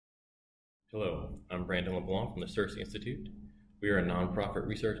Hello, I'm Brandon LeBlanc from the Circe Institute. We are a nonprofit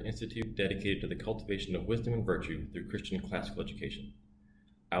research institute dedicated to the cultivation of wisdom and virtue through Christian classical education.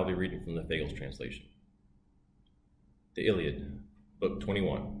 I'll be reading from the Fagles translation. The Iliad, Book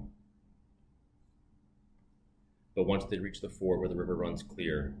 21. But once they reached the ford where the river runs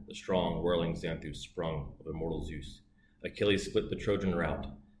clear, the strong, whirling Xanthus sprung of immortal Zeus. Achilles split the Trojan rout,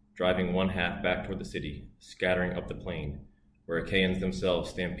 driving one half back toward the city, scattering up the plain, where Achaeans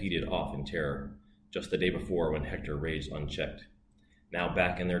themselves stampeded off in terror, just the day before when Hector raged unchecked. Now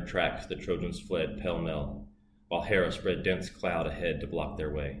back in their tracks the Trojans fled pell-mell, while Hera spread dense cloud ahead to block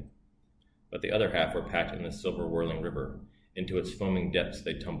their way. But the other half were packed in the silver-whirling river. Into its foaming depths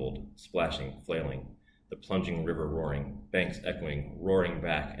they tumbled, splashing, flailing, the plunging river roaring, banks echoing, roaring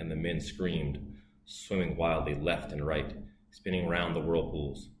back, and the men screamed, swimming wildly left and right, spinning round the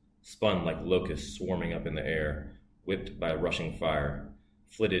whirlpools, spun like locusts swarming up in the air, whipped by a rushing fire,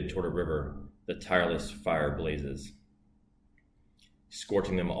 flitted toward a river, the tireless fire blazes,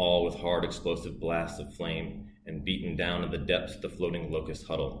 scorching them all with hard explosive blasts of flame, and beaten down in the depths the floating locusts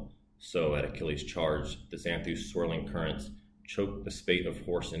huddle. So at Achilles' charge, the Xanthus swirling currents choked the spate of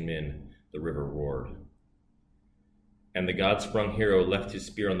horse and men, the river roared. And the god-sprung hero left his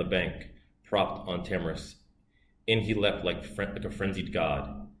spear on the bank, propped on Tamarus. In he leapt like a frenzied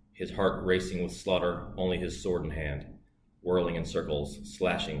god, his heart racing with slaughter, only his sword in hand, whirling in circles,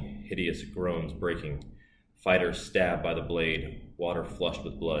 slashing, hideous groans breaking, fighters stabbed by the blade, water flushed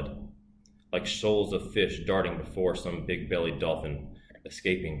with blood, like shoals of fish darting before some big-bellied dolphin,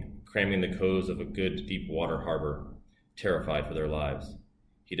 escaping, cramming the coves of a good deep-water harbor, terrified for their lives.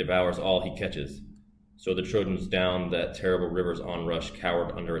 He devours all he catches. So the Trojans down that terrible river's onrush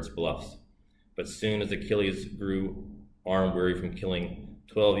cowered under its bluffs. But soon as Achilles grew arm-weary from killing,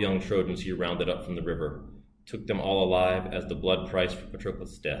 12 young Trojans he rounded up from the river, took them all alive as the blood price for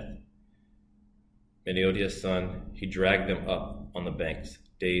Patroclus' death. Meniotius' son, he dragged them up on the banks,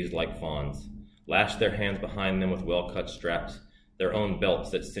 dazed like fawns, lashed their hands behind them with well-cut straps, their own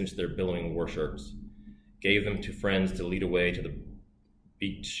belts that cinched their billowing war shirts, gave them to friends to lead away to the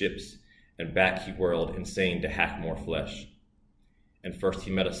beaked ships, and back he whirled, insane to hack more flesh. And first he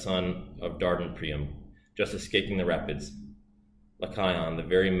met a son of Dardan Priam, just escaping the rapids. Lycaon, the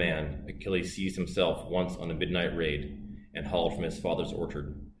very man Achilles seized himself once on a midnight raid and hauled from his father's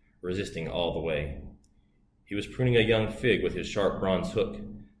orchard, resisting all the way. He was pruning a young fig with his sharp bronze hook,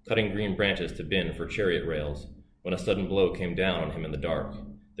 cutting green branches to bend for chariot rails, when a sudden blow came down on him in the dark,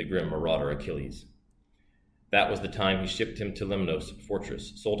 the grim marauder Achilles. That was the time he shipped him to Lemnos'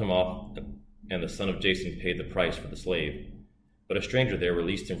 fortress, sold him off, and the son of Jason paid the price for the slave. But a stranger there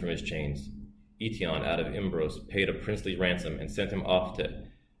released him from his chains. Eetion out of Imbros paid a princely ransom and sent him off to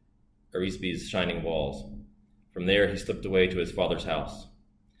Erisbe's shining walls. From there he slipped away to his father's house.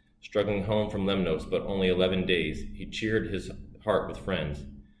 Struggling home from Lemnos but only 11 days, he cheered his heart with friends.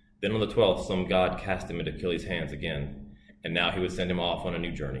 Then on the 12th some god cast him into Achilles' hands again, and now he would send him off on a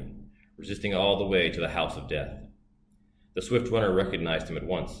new journey, resisting all the way to the house of death. The swift runner recognized him at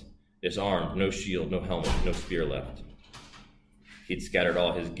once, disarmed, no shield, no helmet, no spear left. He'd scattered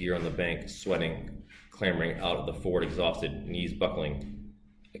all his gear on the bank, sweating, clambering out of the ford exhausted, knees buckling.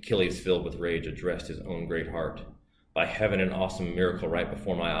 Achilles, filled with rage, addressed his own great heart. By heaven, an awesome miracle right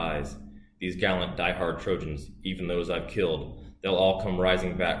before my eyes. These gallant, die-hard Trojans, even those I've killed, they'll all come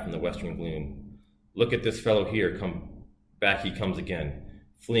rising back from the western gloom. Look at this fellow here, back he comes again,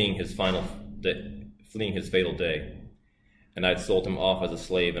 fleeing his fatal day. And I'd sold him off as a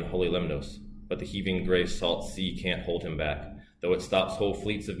slave in holy Lemnos, but the heaving gray salt sea can't hold him back, though it stops whole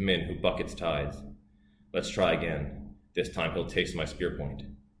fleets of men who buck its tides. Let's try again. This time he'll taste my spear point.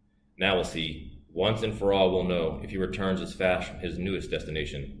 Now we'll see. Once and for all we'll know if he returns as fast from his newest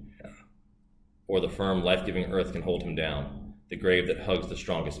destination, or the firm, life-giving earth can hold him down, the grave that hugs the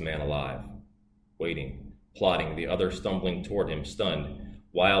strongest man alive. Waiting, plotting, the other stumbling toward him, stunned,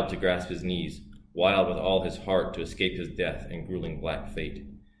 wild to grasp his knees, wild with all his heart to escape his death and grueling black fate,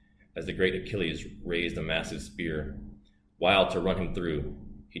 as the great Achilles raised a massive spear, wild to run him through.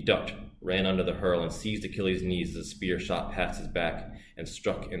 He ducked, ran under the hurl, and seized Achilles' knees as the spear shot past his back and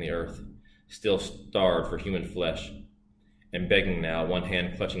struck in the earth, still starved for human flesh, and begging now, one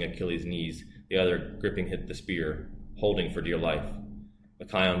hand clutching Achilles' knees, the other gripping the spear, holding for dear life.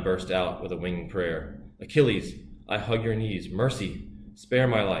 Lycaon burst out with a winged prayer. Achilles, I hug your knees. Mercy, spare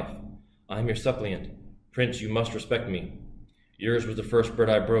my life. I am your suppliant. Prince, you must respect me. Yours was the first bird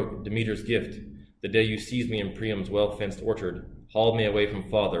I broke, Demeter's gift, the day you seized me in Priam's well-fenced orchard, hauled me away from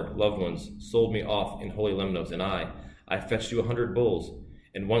father, loved ones, sold me off in holy Lemnos, and I fetched you 100 bulls,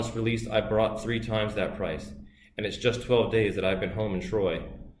 and once released I brought 3 times that price, and it's just 12 days that I've been home in Troy.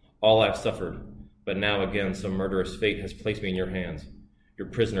 all I've suffered, but now again some murderous fate has placed me in your hands, your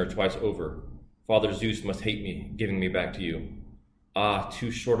prisoner twice over. Father Zeus must hate me, giving me back to you. Ah,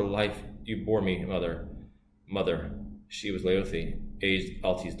 too short a life you bore me, mother. Mother, she was Laothi, aged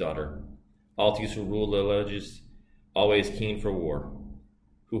Altes' daughter. Altes who ruled Leleges, always keen for war,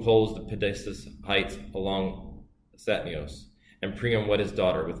 who holds the Pedasus heights along Satnios, and Priam wed his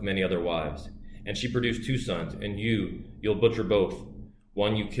daughter with many other wives. And she produced 2 sons, and you'll butcher both.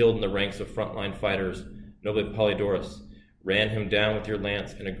 One you killed in the ranks of frontline fighters, noble Polydorus, ran him down with your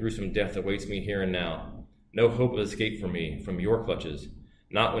lance, and a gruesome death awaits me here and now. No hope of escape for me from your clutches,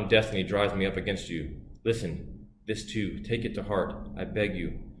 not when destiny drives me up against you. Listen, this too, take it to heart, I beg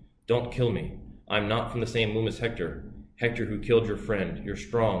you. Don't kill me. I'm not from the same womb as Hector who killed your friend, your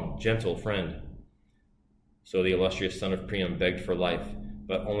strong, gentle friend. So the illustrious son of Priam begged for life,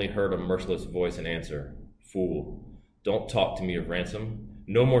 but only heard a merciless voice in answer. Fool, don't talk to me of ransom.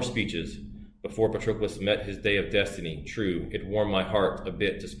 No more speeches. Before Patroclus met his day of destiny, true, it warmed my heart a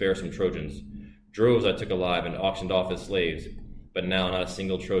bit to spare some Trojans. Droves I took alive and auctioned off as slaves, but now not a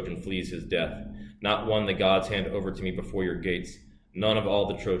single Trojan flees his death, not one the gods hand over to me before your gates, none of all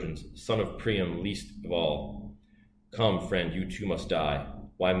the Trojans, son of Priam least of all. Come, friend, you too must die.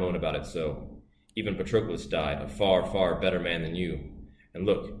 Why moan about it so? Even Patroclus died, a far, far better man than you. And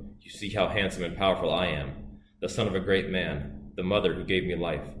look, you see how handsome and powerful I am, the son of a great man, the mother who gave me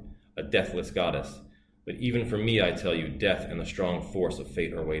life, a deathless goddess. But even for me, I tell you, death and the strong force of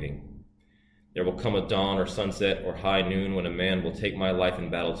fate are waiting. There will come a dawn or sunset or high noon when a man will take my life in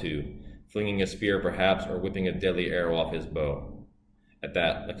battle too, flinging a spear perhaps or whipping a deadly arrow off his bow. At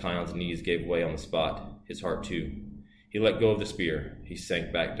that, Lycaon's knees gave way on the spot, his heart too. He let go of the spear. He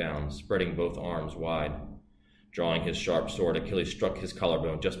sank back down, spreading both arms wide. Drawing his sharp sword, Achilles struck his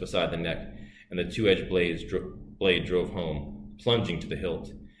collarbone just beside the neck, and the two-edged blade drove home, plunging to the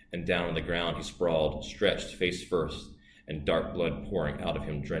hilt, and down on the ground he sprawled, stretched face first, and dark blood pouring out of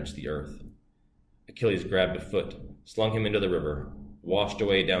him drenched the earth. Achilles grabbed a foot, slung him into the river. Washed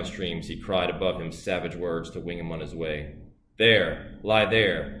away downstream, he cried above him savage words to wing him on his way. There, lie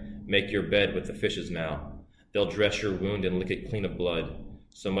there, make your bed with the fishes now. They'll dress your wound and lick it clean of blood.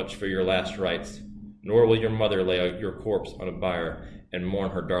 So much for your last rites. Nor will your mother lay out your corpse on a bier and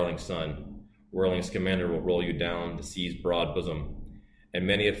mourn her darling son. Whirling Scamander will roll you down the sea's broad bosom, and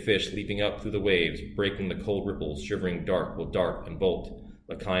many a fish leaping up through the waves, breaking the cold ripples, shivering dark, will dart and bolt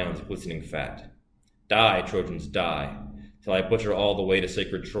Lycaon's glistening fat. Die, Trojans, die, till I butcher all the way to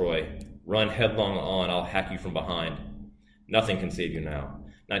sacred Troy. Run headlong on, I'll hack you from behind. Nothing can save you now,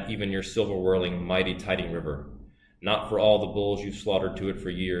 not even your silver-whirling, mighty tiding river. Not for all the bulls you've slaughtered to it for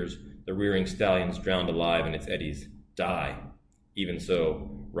years, the rearing stallions drowned alive in its eddies. Die. Even so,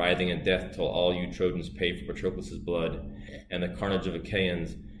 writhing in death till all you Trojans pay for Patroclus' blood, and the carnage of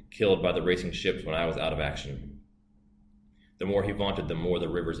Achaeans killed by the racing ships when I was out of action. The more he vaunted, the more the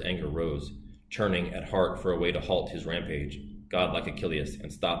river's anger rose, turning at heart for a way to halt his rampage, godlike Achilles,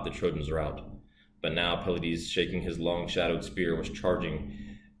 and stop the Trojans' rout. But now Pelides, shaking his long-shadowed spear, was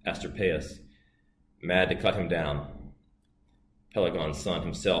charging Asteropaeus, mad to cut him down. Pelagon's son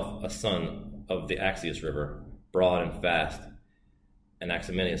himself, a son of the Axius River, broad and fast, and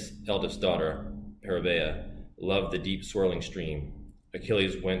Aximenes' eldest daughter, Peribea, loved the deep swirling stream.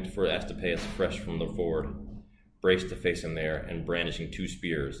 Achilles went for Asteropaeus fresh from the ford, braced to face him there, and brandishing 2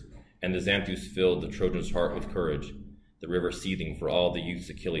 spears, and the Xanthus filled the Trojan's heart with courage, the river seething for all the youths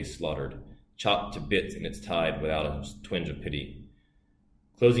Achilles slaughtered, chopped to bits in its tide without a twinge of pity.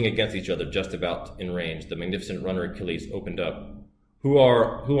 Closing against each other just about in range, the magnificent runner Achilles opened up. Who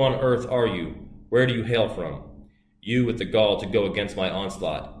on earth are you? Where do you hail from? You with the gall to go against my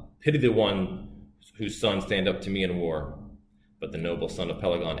onslaught. Pity the one whose sons stand up to me in war. But the noble son of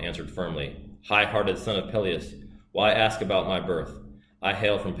Pelagon answered firmly, High-hearted son of Peleus, why ask about my birth? I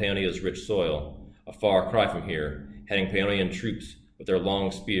hail from Paeonia's rich soil, a far cry from here, heading Paeonian troops with their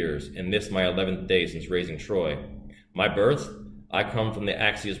long spears, and this my 11th day since raising Troy. My birth? I come from the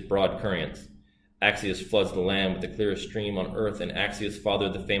Axius broad currents. Axius floods the land with the clearest stream on earth, and Axius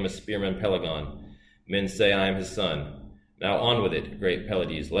fathered the famous spearman Pelagon. Men say I am his son. Now on with it, great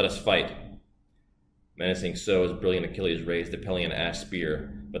Pelides, let us fight. Menacing so as brilliant Achilles raised the Pelian ash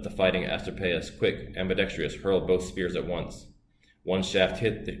spear, but the fighting Asteropaeus, quick, ambidextrous, hurled both spears at once. One shaft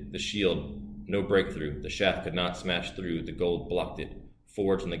hit the shield, no breakthrough. The shaft could not smash through, the gold blocked it,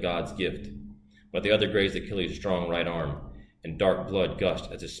 forged in the god's gift. But the other grazed Achilles' strong right arm, and dark blood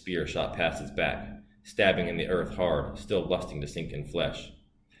gushed as his spear shot past his back, stabbing in the earth hard, still lusting to sink in flesh.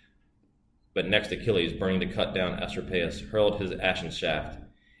 But next Achilles, burning to cut down Asteropaeus, hurled his ashen shaft.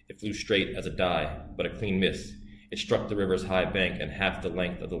 It flew straight as a die, but a clean miss. It struck the river's high bank, and half the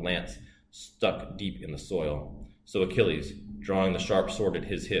length of the lance stuck deep in the soil. So Achilles, drawing the sharp sword at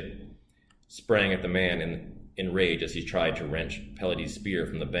his hip, sprang at the man in rage as he tried to wrench Pelides' spear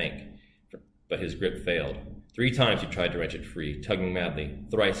from the bank, but his grip failed. 3 times he tried to wrench it free, tugging madly.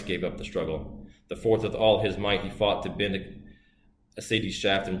 Thrice gave up the struggle. The fourth, with all his might, he fought to bend Achates'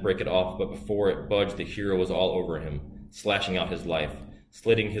 shaft and break it off, but before it budged, the hero was all over him, slashing out his life,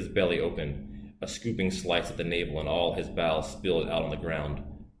 slitting his belly open, a scooping slice at the navel, and all his bowels spilled out on the ground.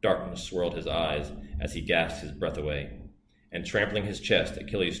 Darkness swirled his eyes as he gasped his breath away. And trampling his chest,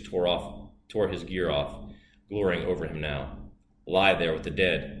 Achilles tore his gear off, glorying over him now. Lie there with the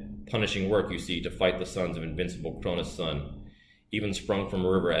dead, punishing work, you see, to fight the sons of invincible Cronus' son, even sprung from a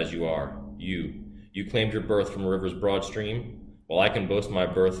river as you are. You claimed your birth from a river's broad stream? Well, I can boast my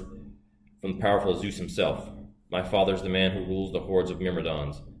birth from powerful Zeus himself. My father's the man who rules the hordes of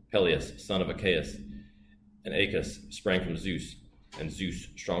Myrmidons, Peleus, son of Achaeus, and Acus sprang from Zeus, and Zeus,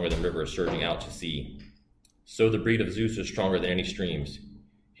 stronger than rivers surging out to sea. So the breed of Zeus is stronger than any streams.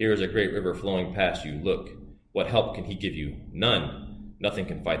 Here is a great river flowing past you. Look, what help can he give you? None. Nothing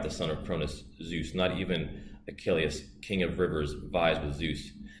can fight the son of Cronus, Zeus. Not even Achilles, king of rivers, vies with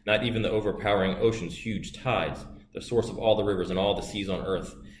Zeus. Not even the overpowering ocean's huge tides, the source of all the rivers and all the seas on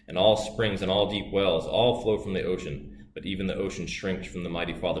earth, and all springs and all deep wells, all flow from the ocean. But even the ocean shrinks from the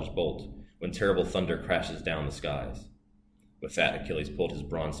mighty Father's bolt, when terrible thunder crashes down the skies. With that, Achilles pulled his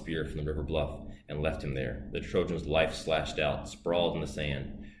bronze spear from the river bluff and left him there, the Trojan's life slashed out, sprawled in the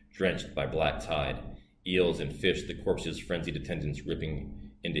sand, drenched by black tide, eels and fish, the corpse's frenzied attendants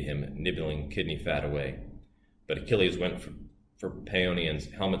ripping into him, nibbling kidney fat away. But Achilles went for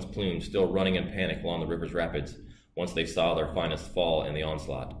Paeonians, helmets plumed, still running in panic along the river's rapids, once they saw their finest fall in the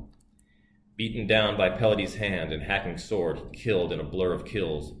onslaught. Beaten down by Pelides' hand and hacking sword, killed in a blur of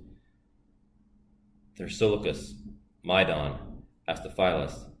kills, Thersilochus, Mydon,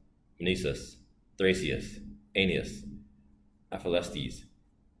 Astyphilus, Mnesus, Thracius, Aeneas, Aphelestes,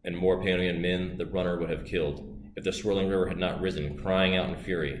 and more Paeonian men the runner would have killed, if the swirling river had not risen, crying out in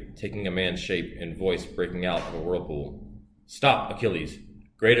fury, taking a man's shape and voice breaking out of a whirlpool. Stop, Achilles!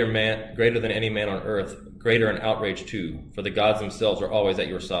 Greater than any man on earth, greater in outrage too, for the gods themselves are always at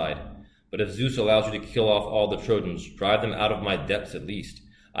your side. But if Zeus allows you to kill off all the Trojans, drive them out of my depths at least.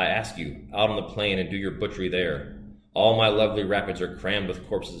 I ask you, out on the plain and do your butchery there. All my lovely rapids are crammed with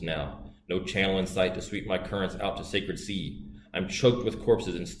corpses now, no channel in sight to sweep my currents out to sacred sea. I'm choked with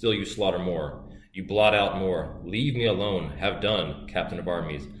corpses, and still you slaughter more. You blot out more. Leave me alone. Have done, captain of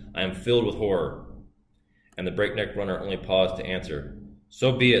armies. I am filled with horror. And the breakneck runner only paused to answer.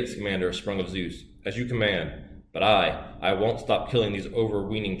 So be it, commander sprung of Zeus, as you command. But I won't stop killing these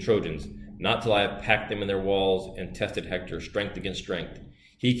overweening Trojans, not till I have packed them in their walls and tested Hector, strength against strength.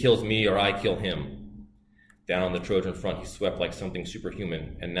 He kills me, or I kill him. Down on the Trojan front he swept like something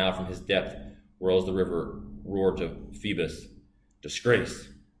superhuman, and now from his depth whirls the river roar to Phoebus. Disgrace!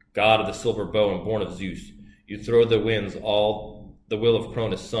 God of the silver bow and born of Zeus, you throw the winds all the will of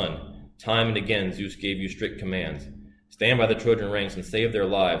Cronus' son. Time and again Zeus gave you strict commands. Stand by the Trojan ranks and save their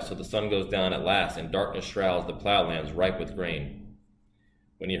lives, so the sun goes down at last and darkness shrouds the plowlands ripe with grain.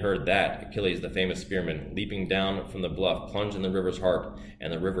 When he heard that, Achilles, the famous spearman, leaping down from the bluff, plunged in the river's heart,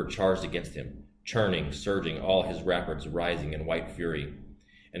 and the river charged against him, churning, surging, all his rapids rising in white fury,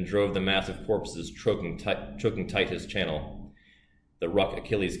 and drove the massive corpses choking tight his channel. The ruck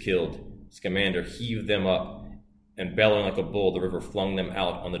Achilles killed, Scamander heaved them up, and bellowing like a bull, the river flung them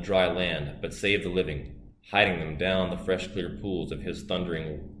out on the dry land, but saved the living, hiding them down the fresh clear pools of his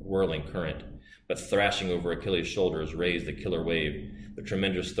thundering, whirling current. But thrashing over Achilles' shoulders raised the killer wave. The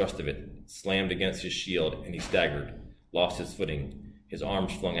tremendous thrust of it slammed against his shield, and he staggered, lost his footing, his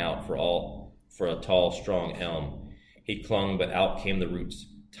arms flung out for a tall, strong elm. He clung, but out came the roots,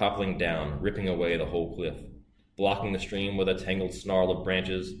 toppling down, ripping away the whole cliff, blocking the stream with a tangled snarl of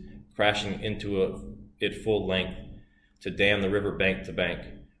branches, crashing into it full length to dam the river bank to bank.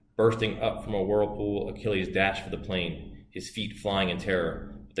 Bursting up from a whirlpool, Achilles dashed for the plain, his feet flying in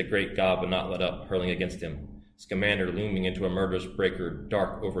terror, but the great god would not let up, hurling against him, Scamander looming into a murderous breaker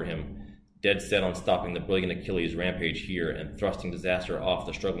dark over him, dead set on stopping the brilliant Achilles' rampage here and thrusting disaster off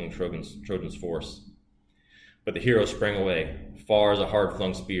the struggling Trojan's force. But the hero sprang away, far as a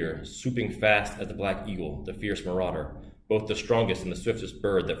hard-flung spear, swooping fast as the black eagle, the fierce marauder, both the strongest and the swiftest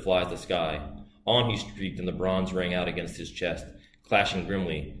bird that flies the sky. On he streaked, and the bronze rang out against his chest, clashing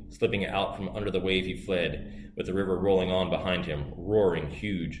grimly, slipping out from under the wave he fled, with the river rolling on behind him, roaring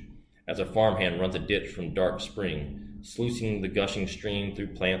huge, as a farmhand runs a ditch from dark spring, sluicing the gushing stream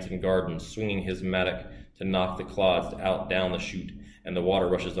through plants and gardens, swinging his mattock to knock the clods out down the chute, and the water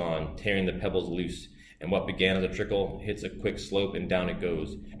rushes on, tearing the pebbles loose, and what began as a trickle hits a quick slope and down it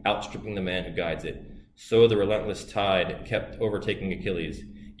goes, outstripping the man who guides it. So the relentless tide kept overtaking Achilles.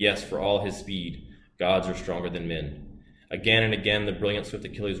 Yes, for all his speed, gods are stronger than men. Again and again the brilliant swift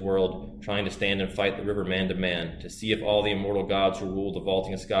Achilles whirled, trying to stand and fight the river man to man, to see if all the immortal gods who ruled the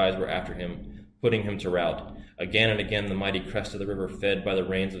vaulting skies were after him, putting him to rout. Again and again the mighty crest of the river, fed by the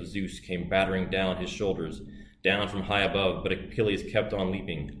rains of Zeus, came battering down his shoulders, down from high above, but Achilles kept on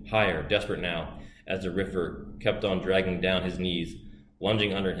leaping, higher, desperate now, as the river kept on dragging down his knees,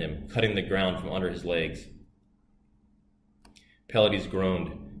 lunging under him, cutting the ground from under his legs. Pelides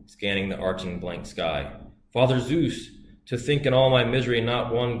groaned, scanning the arching blank sky. Father Zeus, to think in all my misery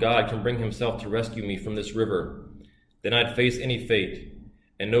not one god can bring himself to rescue me from this river. Then I'd face any fate,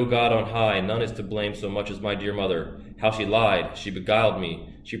 and no god on high, none is to blame so much as my dear mother. How she lied, she beguiled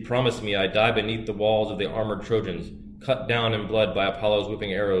me, she promised me I'd die beneath the walls of the armored Trojans, cut down in blood by Apollo's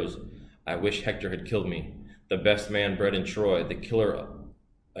whipping arrows. I wish Hector had killed me, the best man bred in Troy, the killer,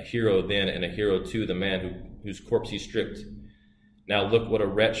 a hero then and a hero too, the man whose corpse he stripped. Now look what a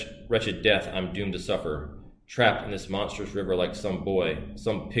wretched death I'm doomed to suffer, trapped in this monstrous river like some boy,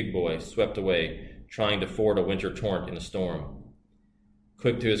 some pig boy, swept away, trying to ford a winter torrent in a storm.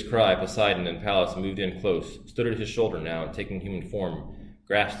 Quick to his cry, Poseidon and Pallas moved in close, stood at his shoulder now, and taking human form,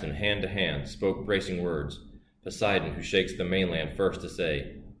 grasped him hand to hand, spoke bracing words. Poseidon, who shakes the mainland, first to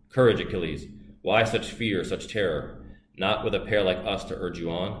say, Courage, Achilles, why such fear, such terror? Not with a pair like us to urge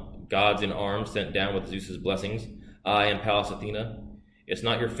you on, gods in arms sent down with Zeus's blessings, I and Pallas Athena. It's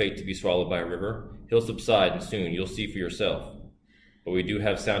not your fate to be swallowed by a river. He'll subside, and soon you'll see for yourself. But we do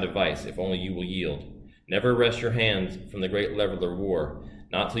have sound advice, if only you will yield. Never rest your hands from the great leveler war,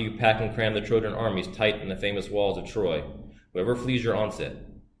 not till you pack and cram the Trojan armies tight in the famous walls of Troy. Whoever flees your onset.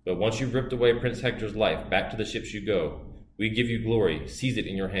 But once you've ripped away Prince Hector's life, back to the ships you go. We give you glory, seize it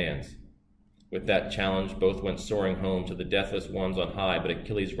in your hands. With that challenge, both went soaring home to the deathless ones on high, but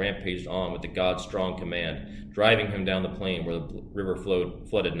Achilles rampaged on with the god's strong command, driving him down the plain where the river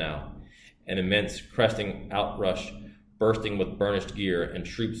flooded now. An immense cresting outrush, bursting with burnished gear and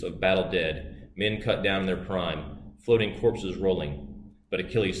troops of battle dead, men cut down in their prime, floating corpses rolling. But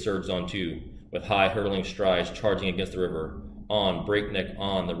Achilles surged on too, with high hurtling strides charging against the river. On, breakneck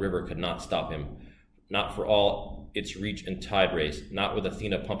on, the river could not stop him, not for all its reach and tide race, not with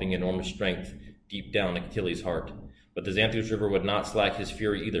Athena pumping enormous strength deep down Achilles' heart. But the Xanthus River would not slack his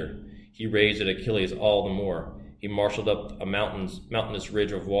fury either. He raged at Achilles all the more. He marshaled up a mountainous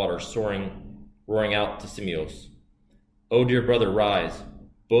ridge of water, roaring out to Simios. O dear brother, rise.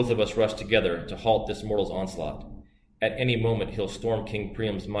 Both of us rush together to halt this mortal's onslaught. At any moment he'll storm King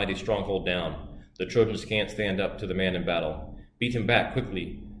Priam's mighty stronghold down. The Trojans can't stand up to the man in battle. Beat him back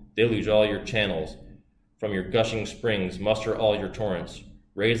quickly. Deluge all your channels. From your gushing springs, muster all your torrents.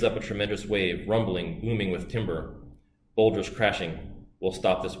 Raise up a tremendous wave, rumbling, booming with timber. Boulders crashing. We'll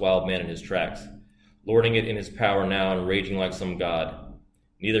stop this wild man in his tracks, lording it in his power now and raging like some god.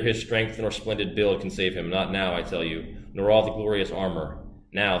 Neither his strength nor splendid build can save him, not now, I tell you, nor all the glorious armor.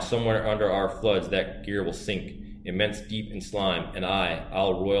 Now, somewhere under our floods that gear will sink, immense deep in slime, and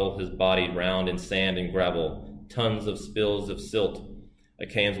I'll roil his body round in sand and gravel, tons of spills of silt.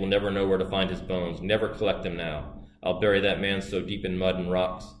 Achaeans will never know where to find his bones, never collect them now. I'll bury that man so deep in mud and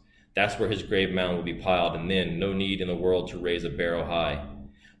rocks. That's where his grave mound will be piled, and then no need in the world to raise a barrow high,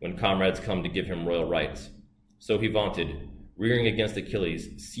 when comrades come to give him royal rights. So he vaunted, rearing against Achilles,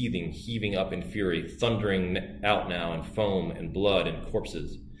 seething, heaving up in fury, thundering out now in foam and blood and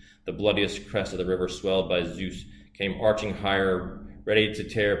corpses. The bloodiest crest of the river, swelled by Zeus, came arching higher, ready to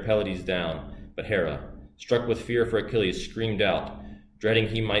tear Pelides down. But Hera, struck with fear for Achilles, screamed out, dreading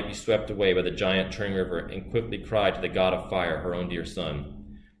he might be swept away by the giant churning river, and quickly cried to the god of fire, her own dear son.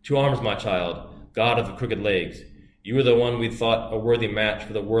 To arms, my child, god of the crooked legs. You are the one we thought a worthy match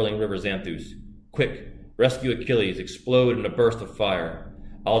for the whirling river Xanthus. Quick, rescue Achilles, explode in a burst of fire.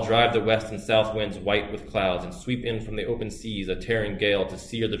 I'll drive the west and south winds white with clouds, and sweep in from the open seas a tearing gale to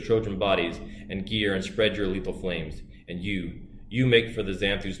sear the Trojan bodies and gear and spread your lethal flames. And you make for the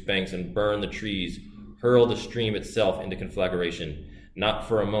Xanthus banks and burn the trees, hurl the stream itself into conflagration. Not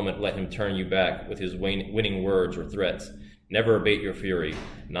for a moment let him turn you back with his winning words or threats. Never abate your fury,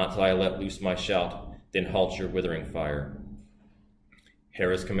 not till I let loose my shout, then halt your withering fire.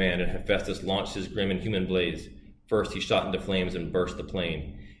 Hera's command, and Hephaestus launched his grim and human blaze. First he shot into flames and burst the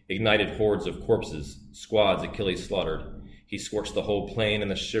plain, ignited hordes of corpses, squads Achilles slaughtered. He scorched the whole plain, and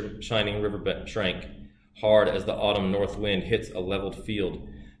the shining river shrank, hard as the autumn north wind hits a leveled field,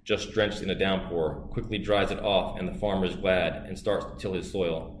 just drenched in a downpour, quickly dries it off, and the farmer is glad, and starts to till his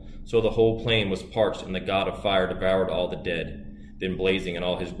soil. So the whole plain was parched, and the god of fire devoured all the dead. then blazing in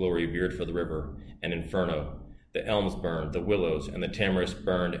all his glory veered for the river, an inferno. The elms burned, the willows and the tamarisk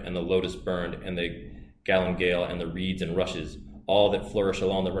burned, and the lotus burned, and the galingale and the reeds and rushes, all that flourish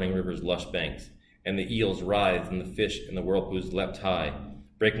along the running river's lush banks. And the eels writhed, and the fish in the whirlpools leapt high,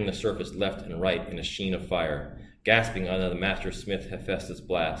 breaking the surface left and right in a sheen of fire, gasping under the master smith Hephaestus'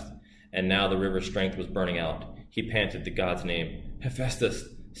 blast. And now the river's strength was burning out. He panted the god's name. Hephaestus,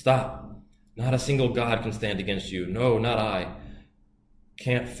 stop! Not a single god can stand against you. No, not I.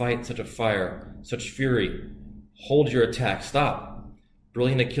 Can't fight such a fire, such fury. Hold your attack. Stop.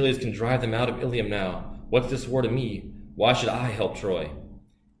 Brilliant Achilles can drive them out of Ilium now. What's this war to me? Why should I help Troy?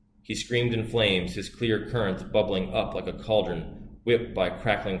 He screamed in flames, his clear currents bubbling up like a cauldron, whipped by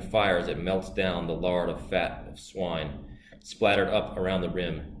crackling fire as it melts down the lard of fat of swine, splattered up around the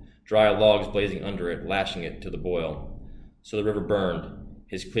rim, dry logs blazing under it, lashing it to the boil. So the river burned,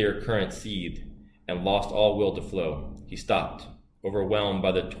 his clear current seethed, and lost all will to flow. He stopped, overwhelmed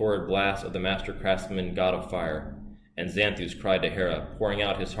by the torrid blast of the master craftsman god of fire. And Xanthus cried to Hera, pouring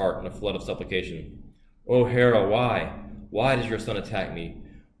out his heart in a flood of supplication. "O Hera, why? Why does your son attack me?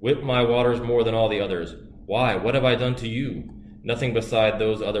 Whip my waters more than all the others. Why? What have I done to you? Nothing beside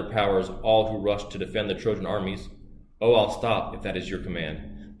those other powers, all who rushed to defend the Trojan armies. Oh, I'll stop, if that is your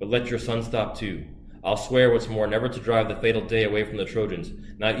command. But let your son stop too. I'll swear what's more, never to drive the fatal day away from the Trojans,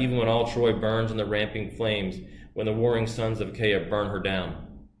 not even when all Troy burns in the ramping flames, when the warring sons of Achaia burn her down."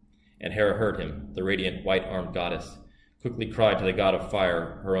 And Hera heard him, the radiant white-armed goddess, quickly cried to the god of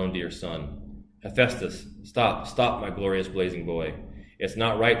fire, her own dear son. "Hephaestus, stop, my glorious blazing boy. It's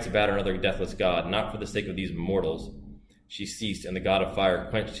not right to batter another deathless god, not for the sake of these mortals." She ceased, and the god of fire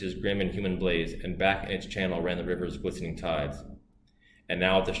quenched his grim and human blaze, and back in its channel ran the river's glistening tides. And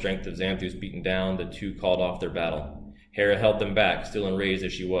now, with the strength of Xanthus beaten down, the two called off their battle. Hera held them back, still enraged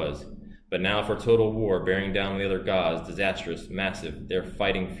as she was. But now for total war, bearing down the other gods, disastrous, massive, their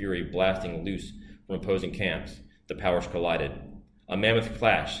fighting fury blasting loose from opposing camps, the powers collided. A mammoth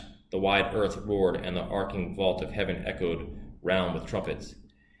clash, the wide earth roared, and the arcing vault of heaven echoed round with trumpets.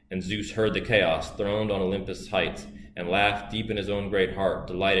 And Zeus heard the chaos, throned on Olympus' heights, and laughed deep in his own great heart,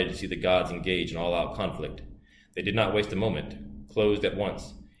 delighted to see the gods engage in all-out conflict. They did not waste a moment, closed at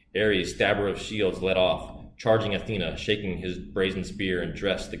once. Ares, stabber of shields, led off, charging Athena, shaking his brazen spear, and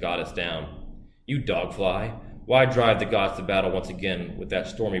dressed the goddess down. "You dogfly, why drive the gods to battle once again with that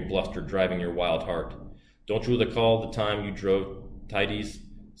stormy bluster driving your wild heart? Don't you recall the time you drove Tydeus'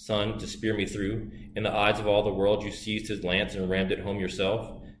 son to spear me through? In the eyes of all the world you seized his lance and rammed it home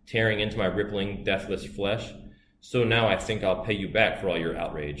yourself, tearing into my rippling, deathless flesh. So now I think I'll pay you back for all your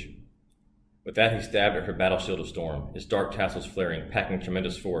outrage." With that he stabbed at her battle shield of storm, its dark tassels flaring, packing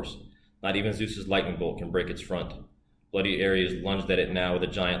tremendous force. Not even Zeus's lightning bolt can break its front. Bloody Ares lunged at it now with a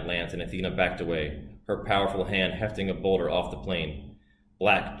giant lance, and Athena backed away, her powerful hand hefting a boulder off the plain,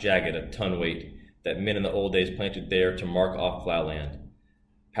 black, jagged, a ton weight, that men in the old days planted there to mark off plowland.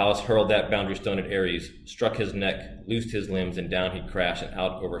 Pallas hurled that boundary stone at Ares, struck his neck, loosed his limbs, and down he crashed, and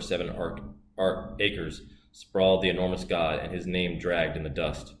out over 7 acres sprawled the enormous god, and his name dragged in the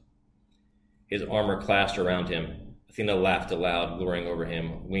dust. His armor clashed around him. Athena laughed aloud, luring over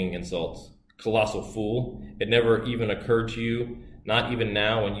him, winging insults. "Colossal fool! It never even occurred to you, not even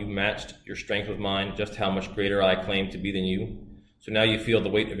now when you matched your strength with mine, just how much greater I claim to be than you. So now you feel the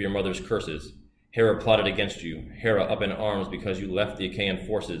weight of your mother's curses. Hera plotted against you, Hera up in arms because you left the Achaean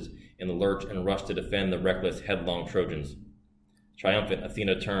forces in the lurch and rushed to defend the reckless, headlong Trojans." Triumphant,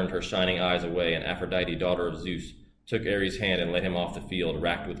 Athena turned her shining eyes away, and Aphrodite, daughter of Zeus, took Ares' hand and led him off the field,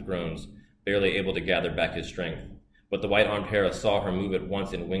 racked with groans, barely able to gather back his strength. But the white-armed Hera saw her move at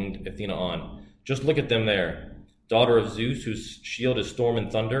once and winged Athena on. "Just look at them there. Daughter of Zeus, whose shield is storm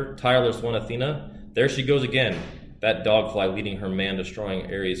and thunder, tireless one Athena, there she goes again, that dogfly leading her man-destroying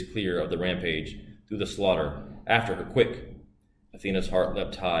Ares clear of the rampage, through the slaughter. After her, quick!" Athena's heart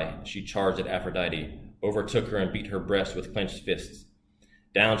leapt high. She charged at Aphrodite, overtook her and beat her breast with clenched fists.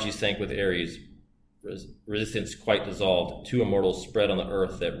 Down she sank with Ares, resistance quite dissolved, 2 immortals spread on the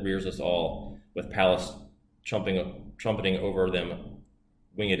earth that rears us all, with Pallas trumpeting over them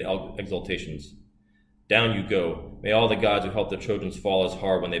winged exultations. "Down you go. May all the gods who helped the Trojans fall as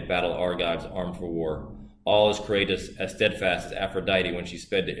hard when they battle Argives armed for war. All as courageous, as steadfast as Aphrodite when she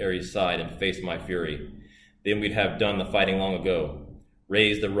sped to Ares' side and faced my fury. Then we'd have done the fighting long ago,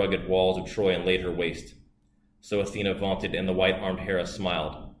 razed the rugged walls of Troy and laid her waste." So Athena vaunted, and the white-armed Hera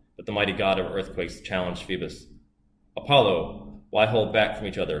smiled. But the mighty god of earthquakes challenged Phoebus. "Apollo, why hold back from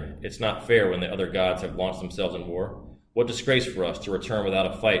each other? It's not fair when the other gods have launched themselves in war. What disgrace for us to return without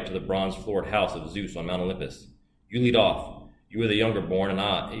a fight to the bronze-floored house of Zeus on Mount Olympus. You lead off. You are the younger born, and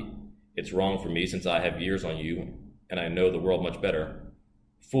I. It's wrong for me, since I have years on you, and I know the world much better.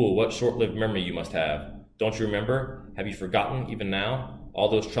 Fool, what short-lived memory you must have. Don't you remember? Have you forgotten, even now, all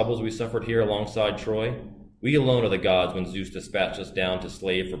those troubles we suffered here alongside Troy? We alone are the gods when Zeus dispatched us down to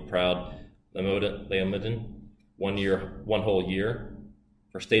slave for proud Laomedon, 1 whole year.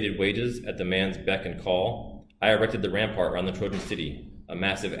 For stated wages, at the man's beck and call, I erected the rampart round the Trojan city, a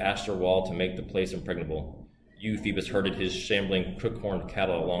massive aster wall to make the place impregnable. You, Phoebus, herded his shambling, crook-horned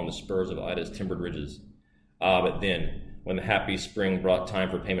cattle along the spurs of Ida's timbered ridges. Ah, but then, when the happy spring brought time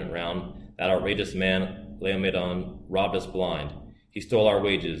for payment round, that outrageous man Laomedon robbed us blind. He stole our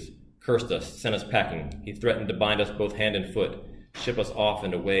wages, cursed us, sent us packing. He threatened to bind us both hand and foot, ship us off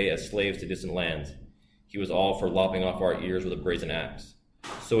and away as slaves to distant lands. He was all for lopping off our ears with a brazen axe.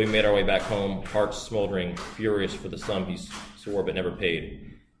 So we made our way back home, hearts smoldering, furious for the sum he swore but never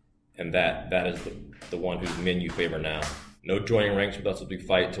paid. And that is the one whose men you favor now. No joining ranks with us as we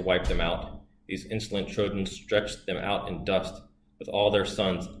fight to wipe them out. These insolent Trojans stretched them out in dust with all their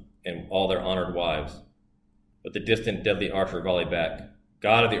sons and all their honored wives. But the distant deadly archer volleyed back.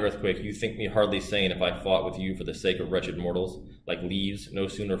 God of the earthquake, you think me hardly sane if I fought with you for the sake of wretched mortals, like leaves, no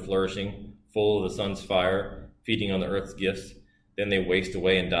sooner flourishing, full of the sun's fire, feeding on the earth's gifts, then they waste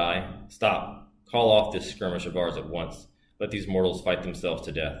away and die. Stop. Call off this skirmish of ours at once. Let these mortals fight themselves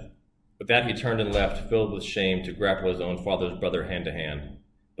to death. With that he turned and left, filled with shame, to grapple his own father's brother hand to hand.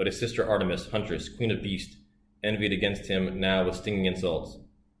 But his sister Artemis, huntress, queen of beasts, envied against him now with stinging insults.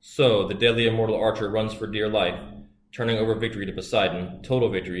 So the deadly immortal archer runs for dear life, turning over victory to Poseidon, total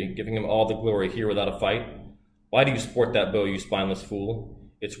victory, giving him all the glory here without a fight. Why do you sport that bow, you spineless fool?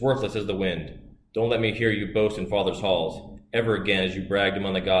 It's worthless as the wind. Don't let me hear you boast in father's halls, ever again as you bragged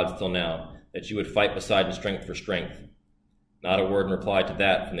among the gods till now, that you would fight Poseidon strength for strength. Not a word in reply to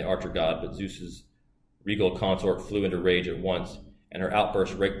that from the archer god, but Zeus's regal consort flew into rage at once, and her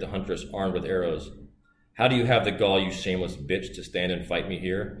outburst raked the huntress armed with arrows. How do you have the gall, you shameless bitch, to stand and fight me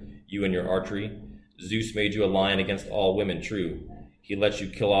here, you and your archery? Zeus made you a lion against all women, true. He lets you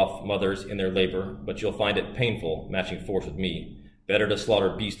kill off mothers in their labor, but you'll find it painful, matching force with me. Better to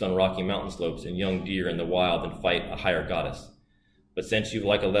slaughter beasts on rocky mountain slopes and young deer in the wild than fight a higher goddess. But since you'd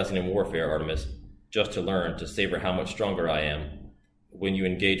like a lesson in warfare, Artemis, just to learn, to savor how much stronger I am, when you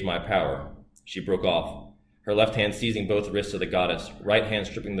engage my power. She broke off, her left hand seizing both wrists of the goddess, right hand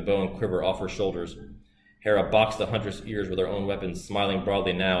stripping the bow and quiver off her shoulders. Hera boxed the huntress' ears with her own weapons, smiling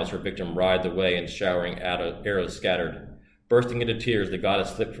broadly now as her victim writhed away and showering arrows scattered. Bursting into tears, the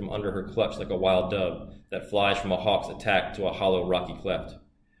goddess slipped from under her clutch like a wild dove that flies from a hawk's attack to a hollow rocky cleft.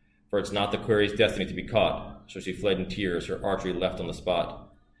 For it's not the quarry's destiny to be caught, so she fled in tears, her archery left on the spot.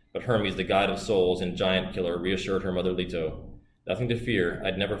 But Hermes, the guide of souls and giant killer, reassured her mother Leto. Nothing to fear,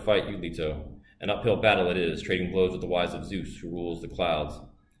 I'd never fight you, Leto. An uphill battle it is, trading blows with the wise of Zeus, who rules the clouds.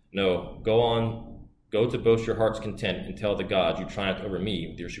 No, go on, go to boast your heart's content and tell the gods you triumphed over me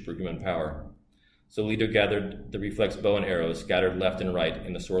with your superhuman power. So Leto gathered the reflex bow and arrows scattered left and right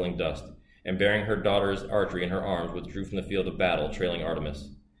in the swirling dust, and bearing her daughter's archery in her arms, withdrew from the field of battle, trailing Artemis.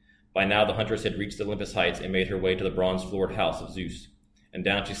 By now the huntress had reached the Olympus heights and made her way to the bronze-floored house of Zeus, and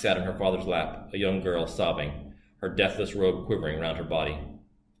down she sat in her father's lap, a young girl sobbing, her deathless robe quivering round her body.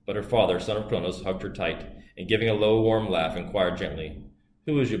 But her father, son of Cronos, hugged her tight, and giving a low, warm laugh, inquired gently,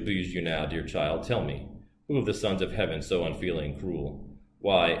 "Who has abused you now, dear child? Tell me. Who of the sons of heaven so unfeeling, cruel?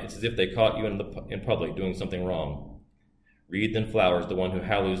 Why, it's as if they caught you in public doing something wrong." Wreathed in flowers, the one who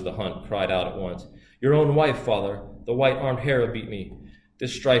halloos the hunt cried out at once, "Your own wife, father! The white-armed Hera beat me.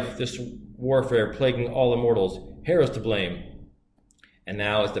 This strife, this warfare plaguing all immortals, Hera's to blame." And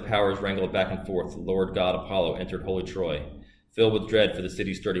now, as the powers wrangled back and forth, the Lord God Apollo entered holy Troy, filled with dread for the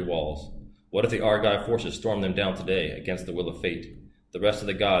city's sturdy walls. What if the Argive forces stormed them down today, against the will of fate? The rest of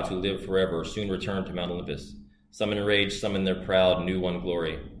the gods who live forever soon return to Mount Olympus, some in rage, some in their proud, new-won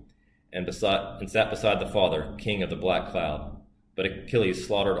glory, and sat beside the Father, king of the black cloud. But Achilles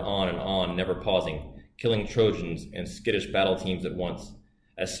slaughtered on, never pausing, killing Trojans and skittish battle teams at once.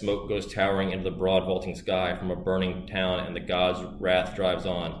 As smoke goes towering into the broad vaulting sky from a burning town and the god's wrath drives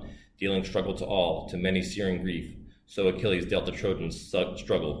on, dealing struggle to all, to many searing grief, so Achilles dealt the Trojans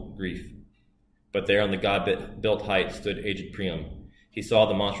struggle, grief. But there on the god-built height stood aged Priam. He saw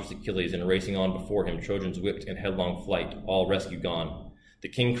the monstrous Achilles, and racing on before him, Trojans whipped in headlong flight, all rescue gone. The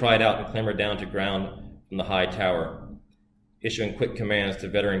king cried out and clambered down to ground from the high tower, issuing quick commands to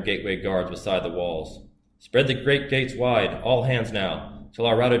veteran gateway guards beside the walls. "Spread the great gates wide, all hands now, till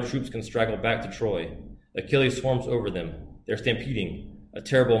our routed troops can straggle back to Troy. Achilles swarms over them. They're stampeding. A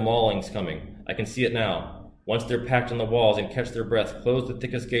terrible mauling's coming. I can see it now. Once they're packed on the walls and catch their breath, close the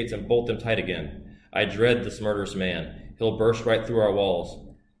thickest gates and bolt them tight again. I dread this murderous man. He'll burst right through our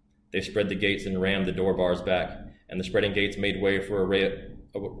walls." They spread the gates and rammed the door bars back, and the spreading gates made way for a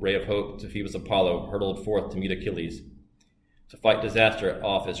ray of hope to Phoebus Apollo, hurtled forth to meet Achilles, to fight disaster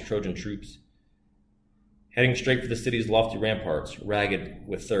off as Trojan troops. Heading straight for the city's lofty ramparts, ragged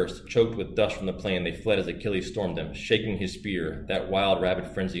with thirst, choked with dust from the plain, they fled as Achilles stormed them, shaking his spear, that wild, rabid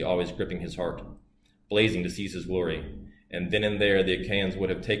frenzy always gripping his heart, blazing to seize his glory. And then and there the Achaeans would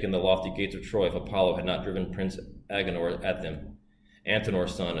have taken the lofty gates of Troy if Apollo had not driven Prince Agenor at them,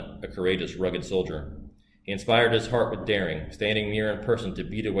 Antenor's son, a courageous, rugged soldier. He inspired his heart with daring, standing near in person to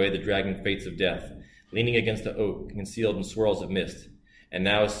beat away the dragging fates of death, leaning against an oak concealed in swirls of mist. And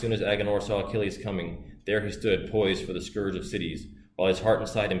now, as soon as Agenor saw Achilles coming, there he stood, poised for the scourge of cities, while his heart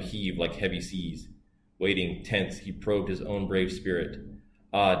inside him heaved like heavy seas. Waiting, tense, he probed his own brave spirit.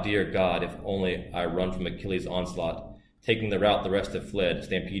 Ah, dear God, if only I run from Achilles' onslaught, taking the route the rest have fled,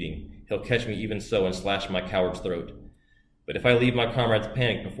 stampeding, he'll catch me even so and slash my coward's throat. But if I leave my comrades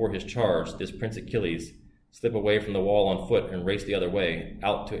panicked before his charge, this Prince Achilles, slip away from the wall on foot and race the other way,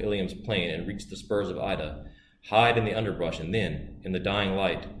 out to Ilium's plain and reach the spurs of Ida, hide in the underbrush, and then, in the dying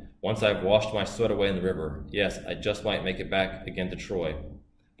light, once I've washed my sweat away in the river, yes, I just might make it back again to Troy.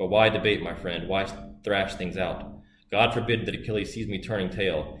 But why debate, my friend? Why thrash things out? God forbid that Achilles sees me turning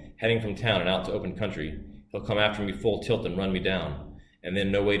tail, heading from town and out to open country. He'll come after me full tilt and run me down, and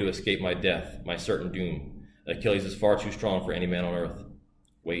then no way to escape my death, my certain doom. Achilles is far too strong for any man on earth.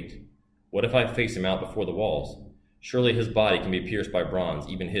 Wait, what if I face him out before the walls? Surely his body can be pierced by bronze,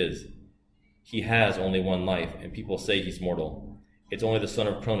 even his. He has only one life, and people say he's mortal. It's only the son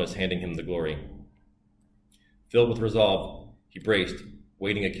of Cronus handing him the glory. Filled with resolve, he braced,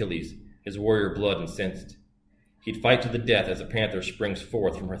 waiting Achilles, his warrior blood incensed. He'd fight to the death as a panther springs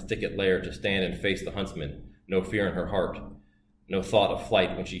forth from her thicket lair to stand and face the huntsman, no fear in her heart, no thought of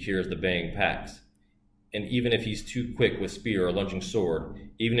flight when she hears the baying packs. And even if he's too quick with spear or lunging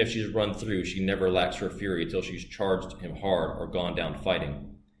sword, even if she's run through, she never lacks her fury till she's charged him hard or gone down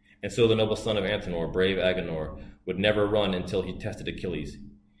fighting. And so the noble son of Antenor, brave Agenor, would never run until he tested Achilles.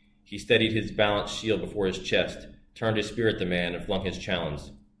 He steadied his balanced shield before his chest, turned his spear at the man, and flung his challenge.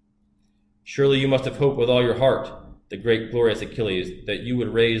 Surely you must have hoped with all your heart, the great glorious Achilles, that you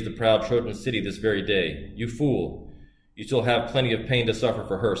would raise the proud Trojan city this very day. You fool! You still have plenty of pain to suffer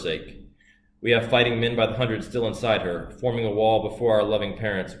for her sake. We have fighting men by the hundred still inside her, forming a wall before our loving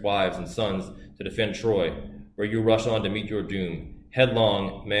parents, wives, and sons to defend Troy, where you rush on to meet your doom,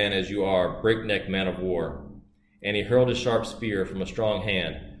 headlong man as you are, breakneck man of war. And he hurled his sharp spear from a strong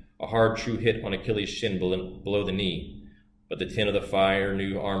hand, a hard true hit on Achilles' shin below the knee. But the tin of the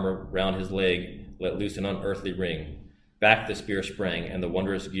fire-new armor round his leg let loose an unearthly ring. Back the spear sprang, and the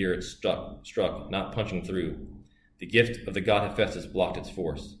wondrous gear it struck, not punching through. The gift of the god Hephaestus blocked its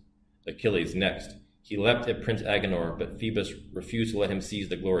force. Achilles next. He leapt at Prince Agenor, but Phoebus refused to let him seize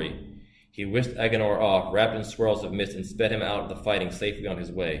the glory. He whisked Agenor off, wrapped in swirls of mist, and sped him out of the fighting safely on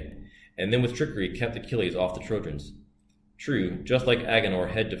his way, and then with trickery kept Achilles off the Trojans. True, just like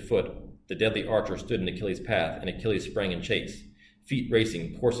Agenor head to foot, the deadly archer stood in Achilles' path, and Achilles sprang in chase, feet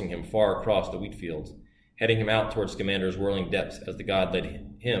racing, coursing him far across the wheat fields, heading him out towards Scamander's whirling depths as the god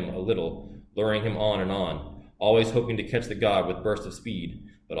led him a little, luring him on and on, always hoping to catch the god with bursts of speed.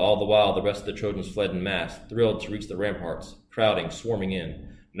 But all the while the rest of the Trojans fled in mass, thrilled to reach the ramparts, crowding, swarming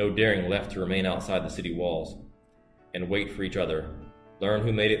in, no daring left to remain outside the city walls. And wait for each other, learn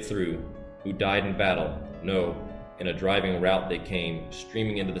who made it through, who died in battle. No, in a driving rout they came,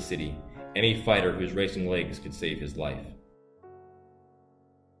 streaming into the city, any fighter whose racing legs could save his life.